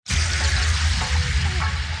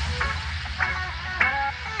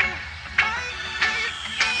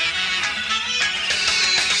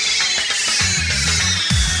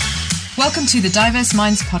Welcome to the Diverse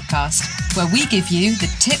Minds podcast, where we give you the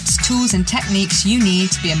tips, tools and techniques you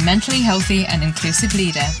need to be a mentally healthy and inclusive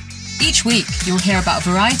leader. Each week, you'll hear about a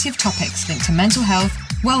variety of topics linked to mental health,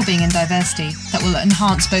 well-being and diversity that will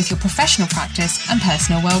enhance both your professional practice and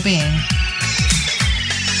personal well-being.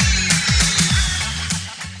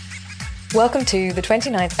 Welcome to the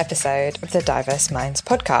 29th episode of the Diverse Minds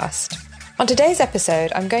podcast. On today's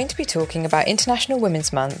episode, I'm going to be talking about International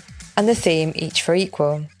Women's Month and the theme Each for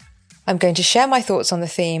Equal. I'm going to share my thoughts on the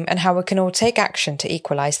theme and how we can all take action to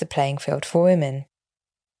equalise the playing field for women.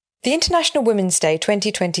 The International Women's Day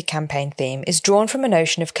 2020 campaign theme is drawn from a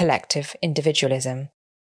notion of collective individualism.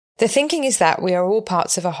 The thinking is that we are all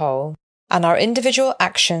parts of a whole, and our individual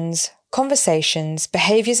actions, conversations,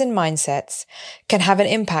 behaviours and mindsets can have an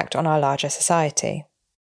impact on our larger society.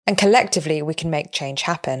 And collectively we can make change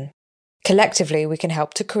happen. Collectively we can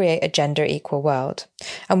help to create a gender equal world,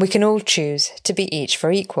 and we can all choose to be each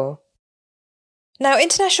for equal. Now,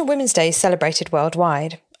 International Women's Day is celebrated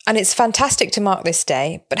worldwide, and it's fantastic to mark this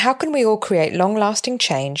day, but how can we all create long-lasting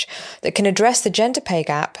change that can address the gender pay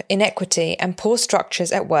gap, inequity and poor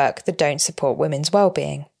structures at work that don't support women's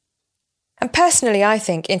well-being? And personally, I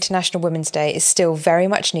think International Women's Day is still very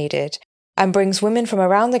much needed and brings women from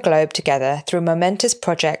around the globe together through momentous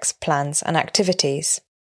projects, plans and activities.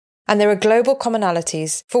 And there are global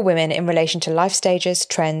commonalities for women in relation to life stages,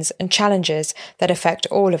 trends and challenges that affect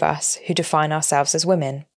all of us who define ourselves as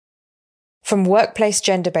women. From workplace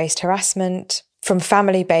gender-based harassment, from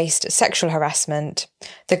family-based sexual harassment,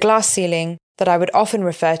 the glass ceiling that I would often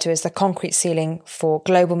refer to as the concrete ceiling for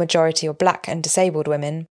global majority or black and disabled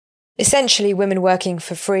women, essentially women working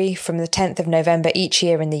for free from the 10th of November each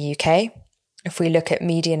year in the UK, if we look at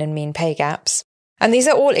median and mean pay gaps. And these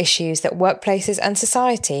are all issues that workplaces and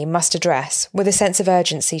society must address with a sense of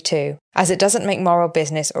urgency too, as it doesn't make moral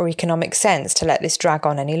business or economic sense to let this drag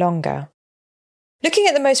on any longer. Looking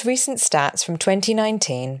at the most recent stats from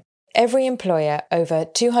 2019, every employer over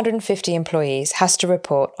 250 employees has to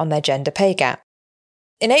report on their gender pay gap.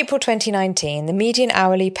 In April 2019, the median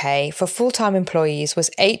hourly pay for full-time employees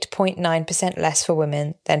was 8.9% less for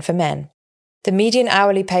women than for men. The median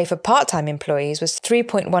hourly pay for part-time employees was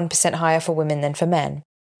 3.1% higher for women than for men.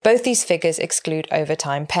 Both these figures exclude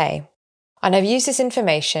overtime pay. And I've used this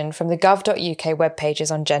information from the gov.uk web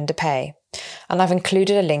pages on gender pay, and I've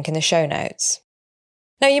included a link in the show notes.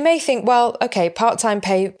 Now you may think, well, okay, part-time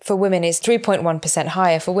pay for women is 3.1%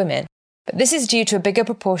 higher for women, but this is due to a bigger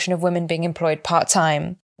proportion of women being employed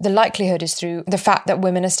part-time. The likelihood is through the fact that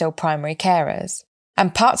women are still primary carers.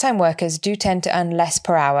 And part-time workers do tend to earn less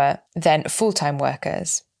per hour than full-time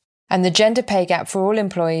workers. And the gender pay gap for all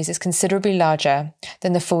employees is considerably larger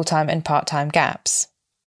than the full-time and part-time gaps.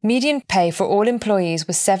 Median pay for all employees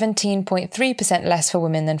was 17.3% less for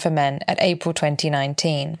women than for men at April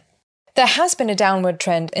 2019. There has been a downward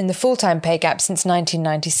trend in the full-time pay gap since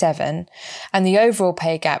 1997, and the overall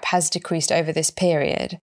pay gap has decreased over this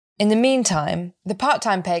period. In the meantime, the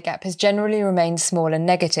part-time pay gap has generally remained small and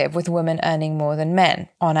negative, with women earning more than men,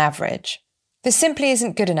 on average. This simply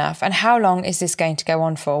isn't good enough, and how long is this going to go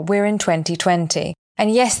on for? We're in 2020,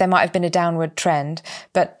 and yes, there might have been a downward trend,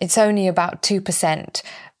 but it's only about 2%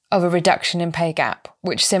 of a reduction in pay gap,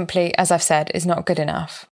 which simply, as I've said, is not good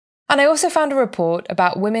enough. And I also found a report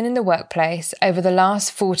about women in the workplace over the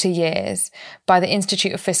last 40 years by the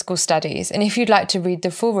Institute of Fiscal Studies. And if you'd like to read the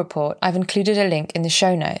full report, I've included a link in the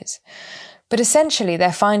show notes. But essentially,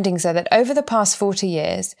 their findings are that over the past 40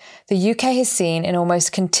 years, the UK has seen an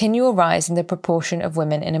almost continual rise in the proportion of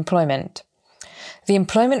women in employment. The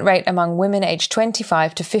employment rate among women aged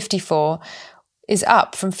 25 to 54 is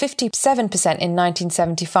up from 57% in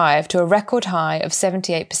 1975 to a record high of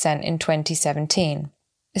 78% in 2017.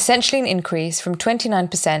 Essentially an increase from 29%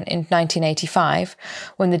 in 1985,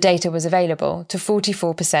 when the data was available, to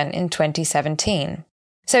 44% in 2017.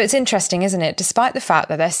 So it's interesting, isn't it? Despite the fact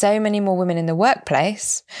that there's so many more women in the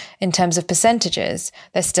workplace, in terms of percentages,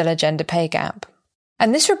 there's still a gender pay gap.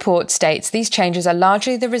 And this report states these changes are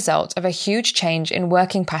largely the result of a huge change in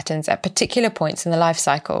working patterns at particular points in the life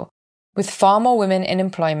cycle, with far more women in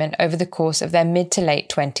employment over the course of their mid to late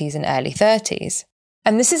 20s and early 30s.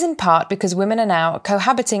 And this is in part because women are now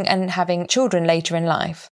cohabiting and having children later in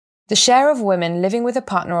life. The share of women living with a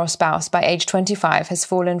partner or spouse by age 25 has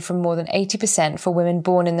fallen from more than 80% for women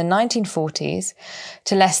born in the 1940s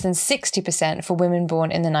to less than 60% for women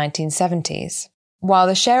born in the 1970s. While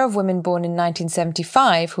the share of women born in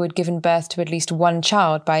 1975 who had given birth to at least one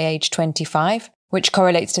child by age 25, which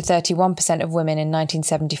correlates to 31% of women in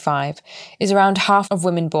 1975, is around half of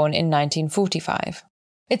women born in 1945.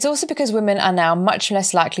 It's also because women are now much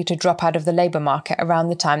less likely to drop out of the labour market around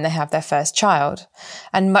the time they have their first child,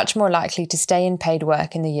 and much more likely to stay in paid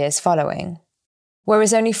work in the years following.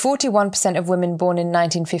 Whereas only 41% of women born in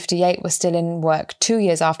 1958 were still in work 2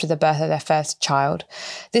 years after the birth of their first child,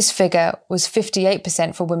 this figure was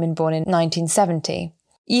 58% for women born in 1970,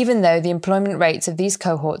 even though the employment rates of these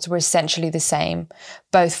cohorts were essentially the same,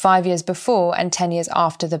 both 5 years before and 10 years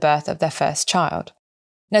after the birth of their first child.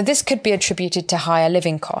 Now, this could be attributed to higher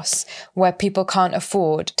living costs, where people can't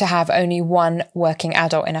afford to have only one working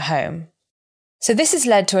adult in a home. So this has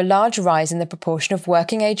led to a large rise in the proportion of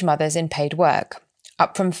working-age mothers in paid work,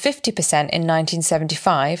 up from 50% in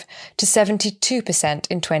 1975 to 72%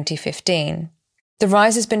 in 2015. The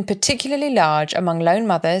rise has been particularly large among lone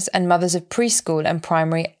mothers and mothers of preschool and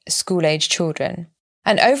primary school-age children.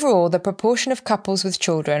 And overall, the proportion of couples with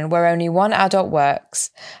children where only one adult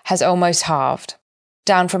works has almost halved,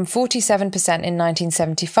 down from 47% in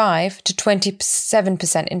 1975 to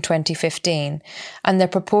 27% in 2015, and the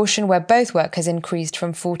proportion where both work has increased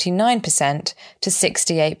from 49% to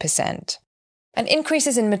 68%. And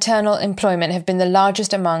increases in maternal employment have been the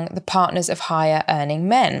largest among the partners of higher earning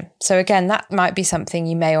men. So again, that might be something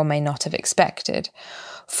you may or may not have expected.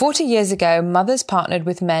 40 years ago, mothers partnered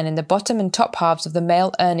with men in the bottom and top halves of the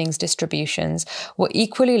male earnings distributions were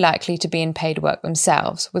equally likely to be in paid work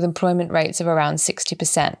themselves, with employment rates of around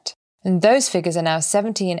 60%. And those figures are now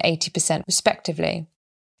 70 and 80% respectively.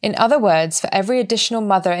 In other words, for every additional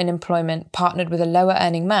mother in employment partnered with a lower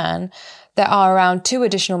earning man, there are around 2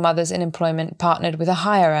 additional mothers in employment partnered with a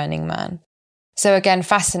higher earning man. So again,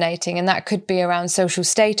 fascinating, and that could be around social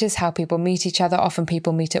status, how people meet each other. Often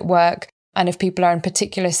people meet at work, and if people are in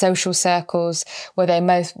particular social circles where they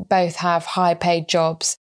both have high paid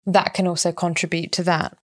jobs, that can also contribute to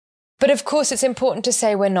that. But of course, it's important to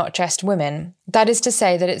say we're not just women. That is to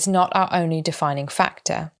say that it's not our only defining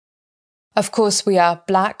factor. Of course, we are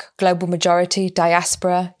Black, global majority,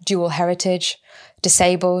 diaspora, dual heritage,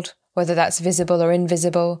 disabled, whether that's visible or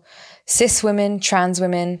invisible, cis women, trans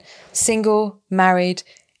women, single, married,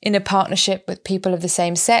 in a partnership with people of the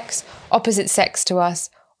same sex, opposite sex to us,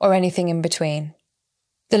 or anything in between.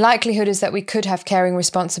 The likelihood is that we could have caring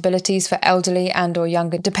responsibilities for elderly and or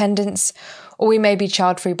younger dependents, or we may be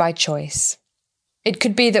child-free by choice. It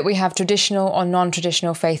could be that we have traditional or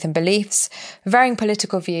non-traditional faith and beliefs, varying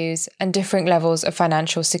political views, and differing levels of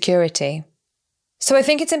financial security. So I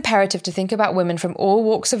think it's imperative to think about women from all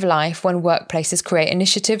walks of life when workplaces create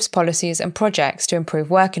initiatives, policies, and projects to improve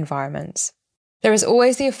work environments. There is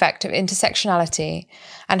always the effect of intersectionality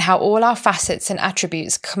and how all our facets and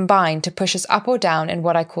attributes combine to push us up or down in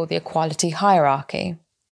what I call the equality hierarchy.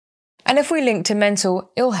 And if we link to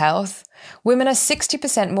mental ill health, women are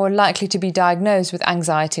 60% more likely to be diagnosed with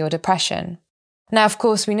anxiety or depression. Now, of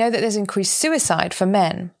course, we know that there's increased suicide for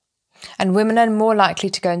men, and women are more likely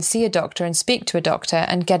to go and see a doctor and speak to a doctor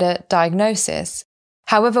and get a diagnosis.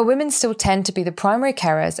 However, women still tend to be the primary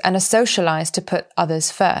carers and are socialised to put others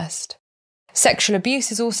first. Sexual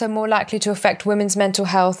abuse is also more likely to affect women's mental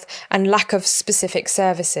health and lack of specific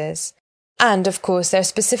services. And, of course, there are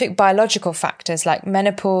specific biological factors like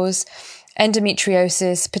menopause,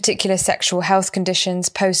 endometriosis, particular sexual health conditions,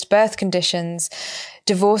 post-birth conditions,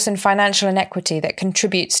 divorce and financial inequity that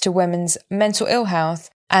contributes to women's mental ill health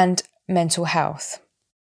and mental health.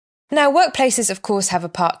 Now, workplaces, of course, have a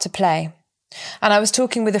part to play. And I was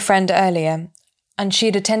talking with a friend earlier, and she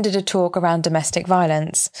had attended a talk around domestic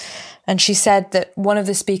violence. And she said that one of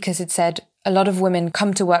the speakers had said a lot of women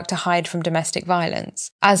come to work to hide from domestic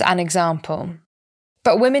violence, as an example.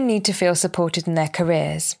 But women need to feel supported in their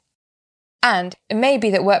careers. And it may be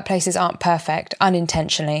that workplaces aren't perfect,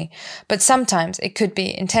 unintentionally, but sometimes it could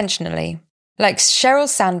be intentionally. Like Sheryl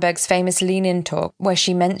Sandberg's famous Lean In talk, where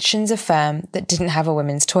she mentions a firm that didn't have a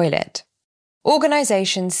women's toilet.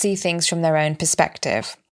 Organisations see things from their own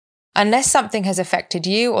perspective. Unless something has affected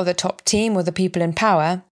you or the top team or the people in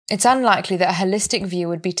power, it's unlikely that a holistic view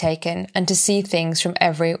would be taken and to see things from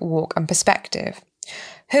every walk and perspective.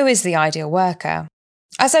 Who is the ideal worker?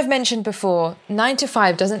 As I've mentioned before, 9 to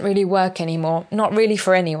 5 doesn't really work anymore, not really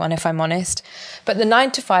for anyone if I'm honest, but the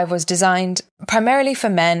 9 to 5 was designed primarily for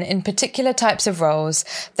men in particular types of roles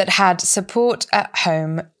that had support at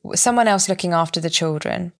home, someone else looking after the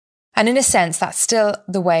children. And in a sense, that's still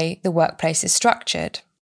the way the workplace is structured.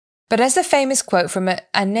 But as the famous quote from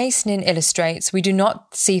Anais Nin illustrates, we do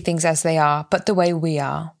not see things as they are, but the way we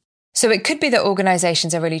are. So it could be that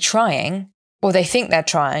organisations are really trying, or they think they're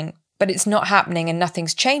trying, but it's not happening and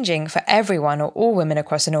nothing's changing for everyone or all women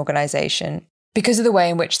across an organisation because of the way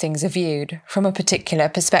in which things are viewed from a particular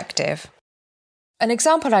perspective. An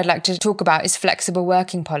example I'd like to talk about is flexible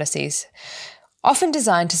working policies. often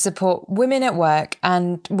designed to support women at work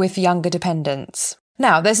and with younger dependents.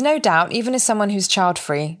 Now, there's no doubt, even as someone who's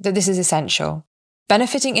child-free, that this is essential,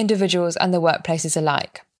 benefiting individuals and the workplaces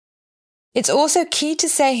alike. It's also key to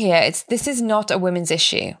say here, this is not a women's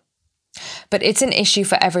issue, but it's an issue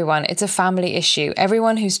for everyone. It's a family issue.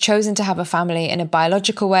 Everyone who's chosen to have a family in a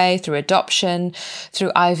biological way, through adoption,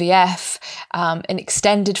 through IVF, an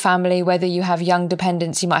extended family, whether you have young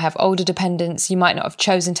dependents, you might have older dependents, you might not have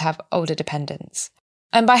chosen to have older dependents.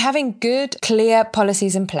 And by having good, clear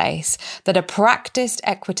policies in place that are practiced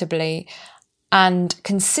equitably and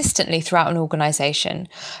consistently throughout an organisation,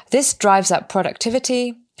 this drives up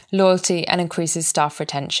productivity, loyalty, and increases staff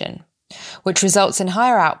retention, which results in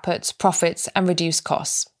higher outputs, profits, and reduced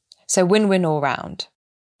costs. So win-win all round.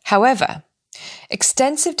 However,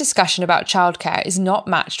 extensive discussion about childcare is not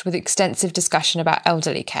matched with extensive discussion about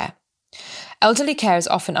elderly care. Elderly care is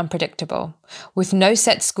often unpredictable, with no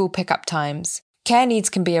set school pickup times. Care needs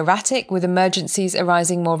can be erratic, with emergencies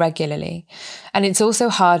arising more regularly, and it's also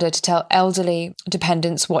harder to tell elderly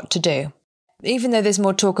dependents what to do. Even though there's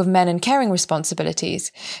more talk of men and caring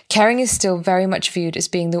responsibilities, caring is still very much viewed as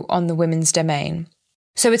being on the women's domain.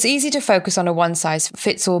 So it's easy to focus on a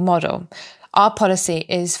one-size-fits-all model. Our policy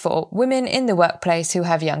is for women in the workplace who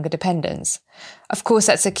have younger dependents. Of course,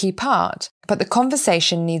 that's a key part, but the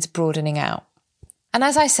conversation needs broadening out. And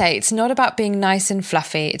as I say, it's not about being nice and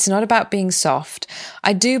fluffy. It's not about being soft.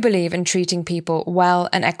 I do believe in treating people well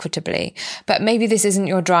and equitably, but maybe this isn't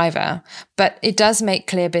your driver, but it does make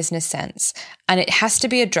clear business sense. And it has to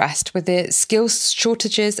be addressed with the skills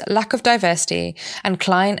shortages, lack of diversity, and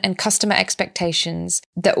client and customer expectations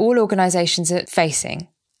that all organisations are facing.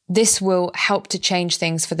 This will help to change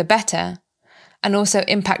things for the better and also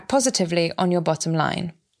impact positively on your bottom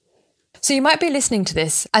line. So you might be listening to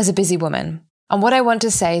this as a busy woman. And what I want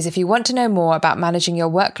to say is, if you want to know more about managing your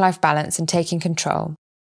work-life balance and taking control,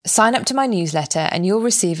 sign up to my newsletter and you'll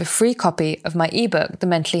receive a free copy of my ebook, The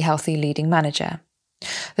Mentally Healthy Leading Manager.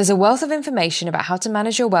 There's a wealth of information about how to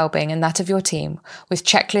manage your well-being and that of your team, with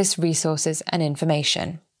checklists, resources, and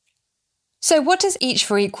information. So what does each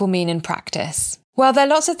for equal mean in practice? Well, there are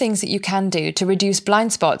lots of things that you can do to reduce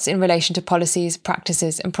blind spots in relation to policies,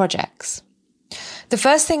 practices, and projects. The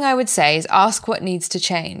first thing I would say is ask what needs to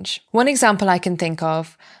change. One example I can think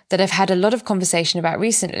of that I've had a lot of conversation about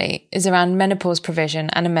recently is around menopause provision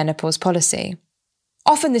and a menopause policy.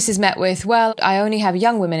 Often this is met with, well, I only have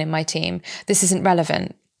young women in my team, this isn't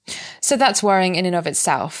relevant. So that's worrying in and of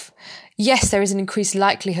itself. Yes, there is an increased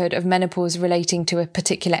likelihood of menopause relating to a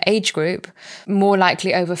particular age group, more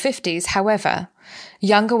likely over 50s. However,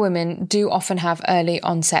 younger women do often have early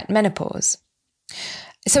onset menopause.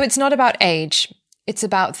 So it's not about age. It's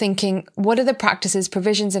about thinking, what are the practices,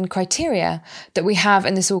 provisions, and criteria that we have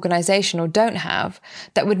in this organisation or don't have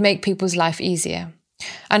that would make people's life easier?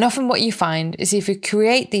 And often what you find is if you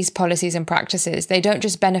create these policies and practices, they don't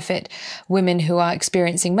just benefit women who are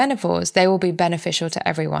experiencing menopause, they will be beneficial to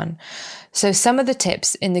everyone. So some of the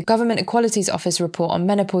tips in the Government Equalities Office report on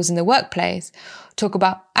menopause in the workplace talk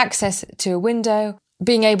about access to a window,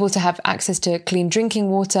 being able to have access to clean drinking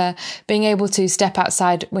water, being able to step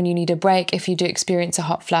outside when you need a break if you do experience a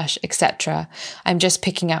hot flush, etc. I'm just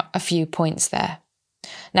picking out a few points there.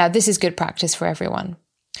 Now, this is good practice for everyone.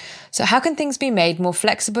 So how can things be made more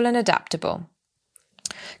flexible and adaptable?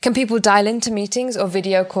 Can people dial into meetings or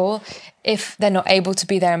video call if they're not able to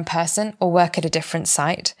be there in person or work at a different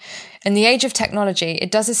site? In the age of technology,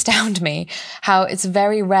 it does astound me how it's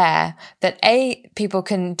very rare that A, people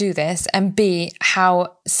can do this, and B,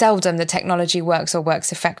 how seldom the technology works or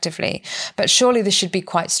works effectively. But surely this should be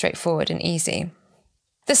quite straightforward and easy.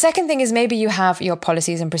 The second thing is maybe you have your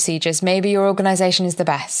policies and procedures. Maybe your organisation is the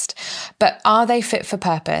best, but are they fit for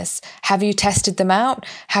purpose? Have you tested them out?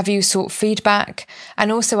 Have you sought feedback?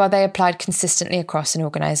 And also, are they applied consistently across an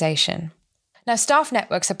organisation? Now, staff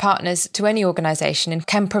networks are partners to any organisation and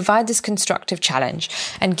can provide this constructive challenge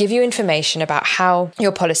and give you information about how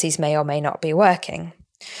your policies may or may not be working.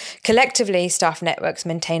 Collectively, staff networks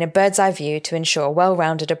maintain a bird's eye view to ensure a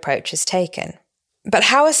well-rounded approach is taken. But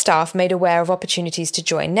how are staff made aware of opportunities to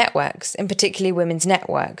join networks, and particularly women's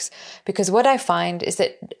networks? Because what I find is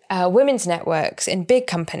that women's networks in big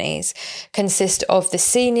companies consist of the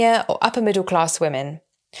senior or upper middle class women.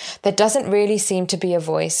 There doesn't really seem to be a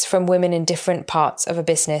voice from women in different parts of a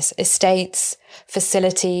business, estates,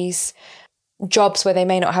 facilities, jobs where they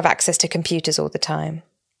may not have access to computers all the time.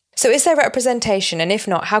 So is there representation? And if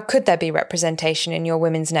not, how could there be representation in your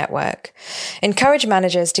women's network? Encourage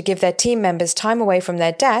managers to give their team members time away from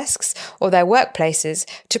their desks or their workplaces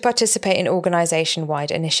to participate in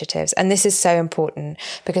organisation-wide initiatives. And this is so important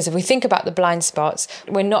because if we think about the blind spots,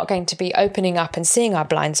 we're not going to be opening up and seeing our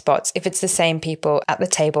blind spots if it's the same people at the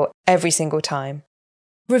table every single time.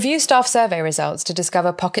 Review staff survey results to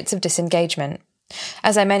discover pockets of disengagement.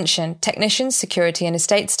 As I mentioned, technicians, security and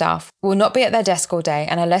estate staff will not be at their desk all day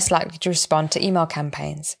and are less likely to respond to email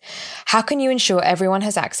campaigns. How can you ensure everyone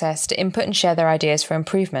has access to input and share their ideas for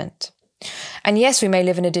improvement? And yes, we may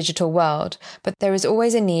live in a digital world, but there is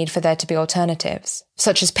always a need for there to be alternatives,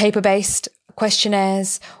 such as paper-based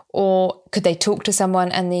questionnaires, or could they talk to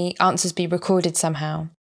someone and the answers be recorded somehow?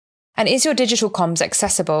 And is your digital comms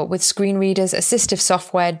accessible with screen readers, assistive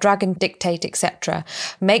software, drag and dictate, etc.?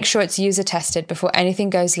 Make sure it's user tested before anything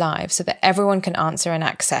goes live so that everyone can answer and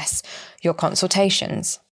access your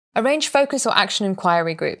consultations. Arrange focus or action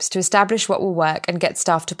inquiry groups to establish what will work and get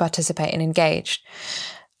staff to participate and engage.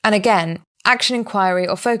 And again, action inquiry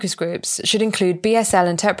or focus groups should include BSL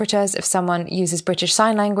interpreters if someone uses British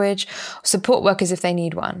Sign Language, or support workers if they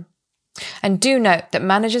need one. And do note that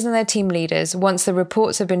managers and their team leaders, once the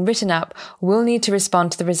reports have been written up, will need to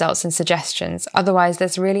respond to the results and suggestions. Otherwise,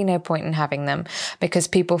 there's really no point in having them because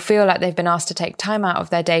people feel like they've been asked to take time out of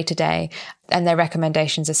their day-to-day and their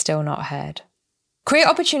recommendations are still not heard. Create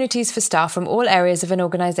opportunities for staff from all areas of an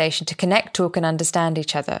organisation to connect, talk and understand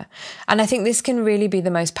each other. And I think this can really be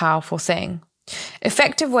the most powerful thing.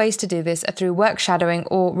 Effective ways to do this are through work shadowing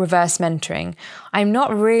or reverse mentoring. I'm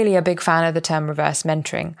not really a big fan of the term reverse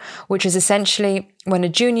mentoring, which is essentially when a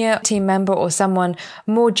junior team member or someone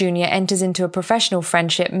more junior enters into a professional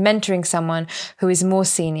friendship mentoring someone who is more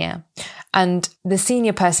senior. And the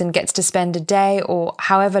senior person gets to spend a day or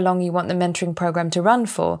however long you want the mentoring program to run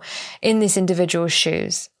for in this individual's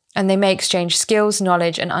shoes. And they may exchange skills,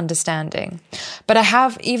 knowledge and understanding. But I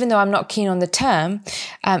have, even though I'm not keen on the term,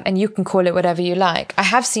 and you can call it whatever you like, I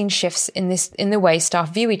have seen shifts in the way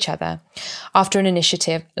staff view each other after an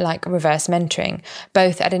initiative like reverse mentoring,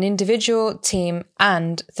 both at an individual, team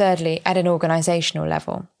and thirdly at an organisational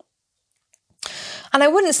level. And I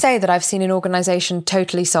wouldn't say that I've seen an organisation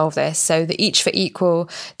totally solve this, so the each for equal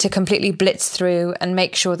to completely blitz through and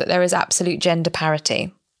make sure that there is absolute gender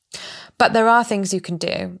parity. But there are things you can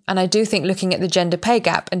do, and I do think looking at the gender pay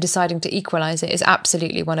gap and deciding to equalise it is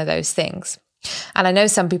absolutely one of those things. And I know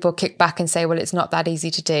some people kick back and say, well, it's not that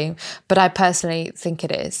easy to do, but I personally think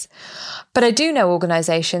it is. But I do know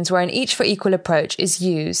organisations where an each for equal approach is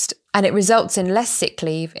used and it results in less sick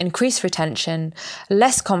leave, increased retention,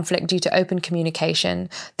 less conflict due to open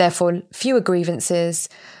communication, therefore fewer grievances,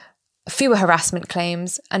 fewer harassment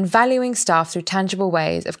claims, and valuing staff through tangible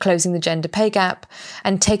ways of closing the gender pay gap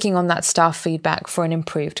and taking on that staff feedback for an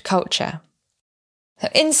improved culture. So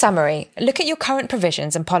in summary, look at your current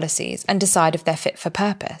provisions and policies and decide if they're fit for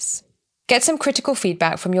purpose. Get some critical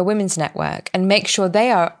feedback from your women's network and make sure they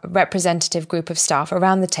are a representative group of staff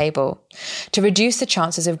around the table to reduce the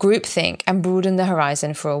chances of groupthink and broaden the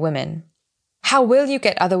horizon for all women. How will you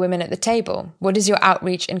get other women at the table? What is your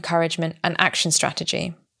outreach, encouragement, and action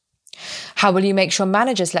strategy? How will you make sure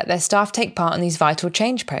managers let their staff take part in these vital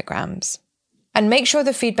change programs? And make sure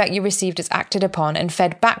the feedback you received is acted upon and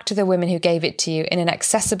fed back to the women who gave it to you in an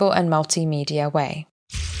accessible and multimedia way.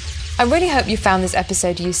 I really hope you found this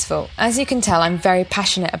episode useful. As you can tell, I'm very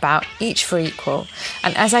passionate about each for equal.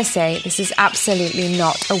 And as I say, this is absolutely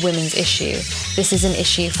not a women's issue. This is an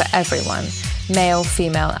issue for everyone, male,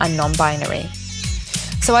 female, and non-binary.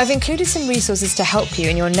 So I've included some resources to help you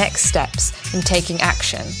in your next steps in taking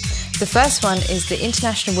action. The first one is the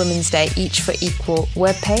International Women's Day Each for Equal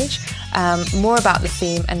webpage, more about the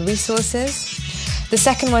theme and resources. The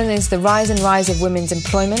second one is the Rise and Rise of Women's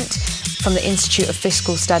Employment from the Institute of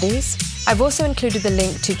Fiscal Studies. I've also included the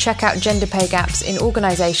link to check out gender pay gaps in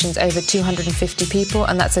organisations over 250 people,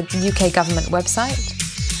 and that's a UK government website.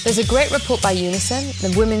 There's a great report by Unison,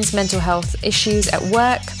 the Women's Mental Health Issues at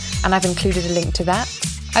Work, and I've included a link to that.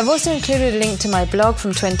 I've also included a link to my blog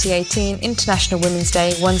from 2018, International Women's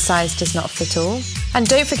Day, One Size Does Not Fit All. And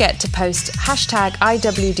don't forget to post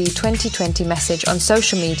 #IWD2020 message on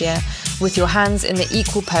social media with your hands in the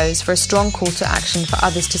equal pose for a strong call to action for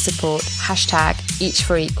others to support,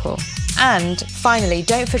 #EachForEqual. And finally,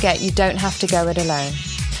 don't forget you don't have to go it alone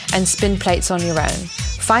and spin plates on your own.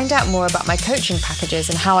 Find out more about my coaching packages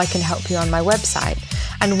and how I can help you on my website.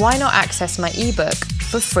 And why not access my ebook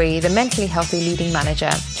for free, The Mentally Healthy Leading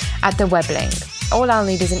Manager, at the web link. All I'll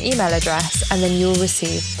need is an email address and then you'll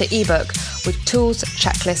receive the ebook with tools,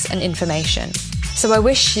 checklists and information. So I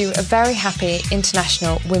wish you a very happy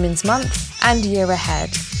International Women's Month and year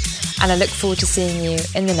ahead. and I look forward to seeing you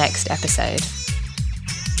in the next episode.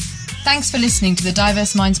 Thanks for listening to the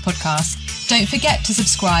Diverse Minds podcast. Don't forget to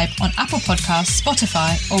subscribe on Apple Podcasts,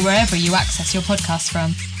 Spotify, or wherever you access your podcasts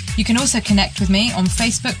from. You can also connect with me on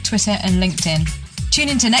Facebook, Twitter, and LinkedIn. Tune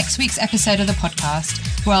into next week's episode of the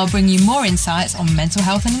podcast, where I'll bring you more insights on mental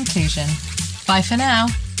health and inclusion. Bye for now.